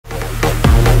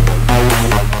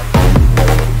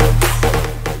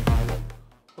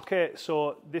Okay,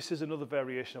 so this is another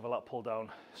variation of a lat pull down.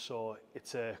 So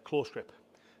it's a close grip.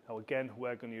 Now again,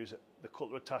 we're going to use the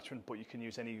cutler attachment, but you can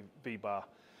use any V-bar.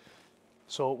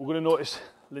 So we're going to notice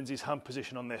Lindsay's hand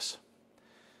position on this.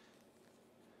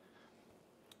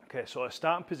 Okay, so her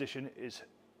starting position is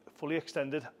fully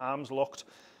extended, arms locked,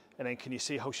 and then can you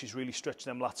see how she's really stretching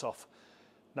them lats off?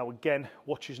 Now again,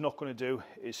 what she's not going to do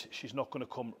is she's not going to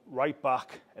come right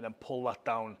back and then pull that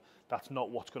down. That's not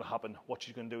what's going to happen. What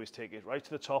she's going to do is take it right to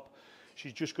the top.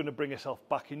 She's just going to bring herself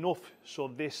back enough so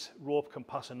this rope can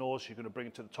pass her nose. She's going to bring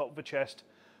it to the top of her chest,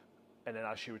 and then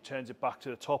as she returns it back to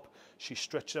the top, she's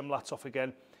stretching them lats off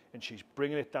again, and she's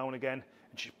bringing it down again,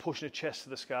 and she's pushing her chest to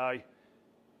the sky.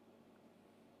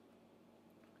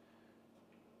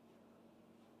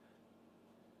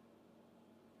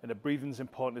 And the breathing's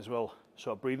important as well. So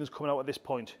her breathing's coming out at this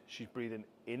point. She's breathing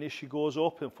in as she goes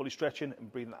up and fully stretching,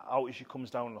 and breathing out as she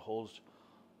comes down and holds.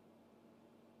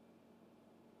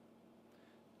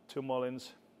 2 more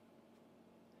ins.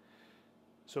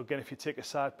 So again, if you take a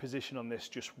side position on this,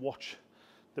 just watch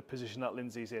the position that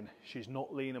Lindsay's in. She's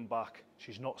not leaning back.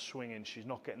 She's not swinging. She's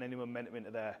not getting any momentum into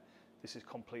there. This is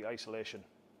complete isolation.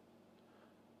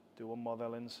 Do 1 more there,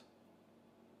 Linz.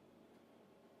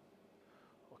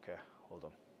 Okay, hold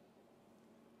on.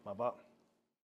 My bad.